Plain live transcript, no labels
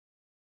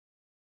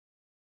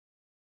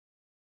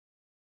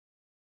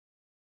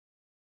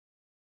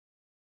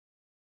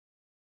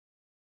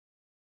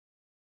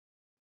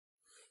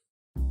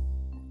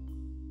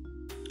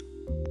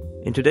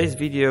In today's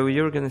video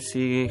you're gonna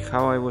see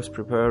how I was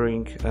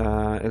preparing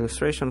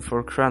illustration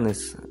for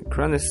KRANYS.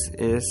 KRANYS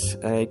is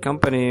a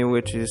company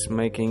which is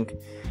making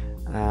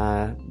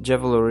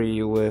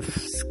jewelry with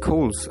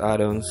schools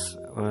add-ons,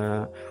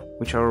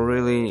 which are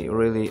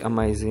really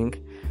amazing.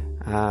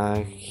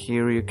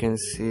 Here you can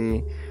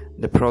see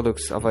the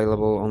products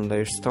available on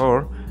their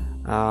store.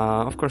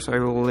 Of course I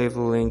will leave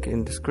a link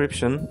in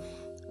description.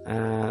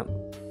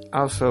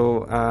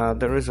 Also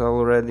there is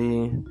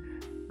already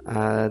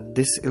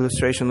this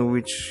illustration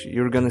which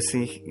you're gonna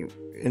see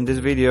in this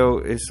video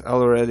is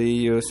already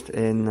used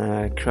in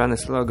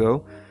KRANYS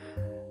logo.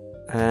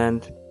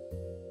 And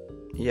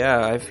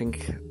yeah, I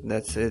think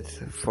that's it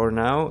for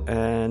now.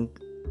 And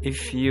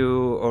if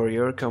you or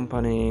your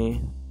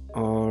company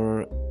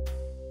or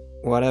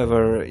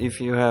whatever,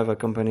 if you have a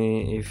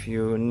company, if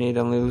you need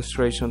an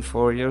illustration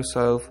for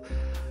yourself,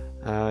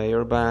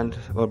 your band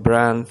or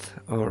brand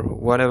or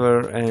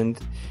whatever, and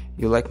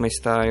you like my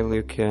style,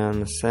 you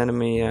can send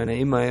me an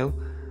email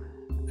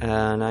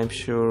and I'm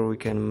sure we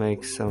can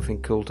make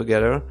something cool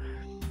together.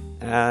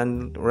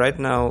 And right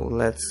now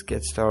let's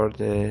get started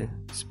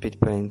the speed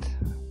paint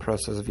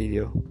process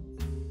video.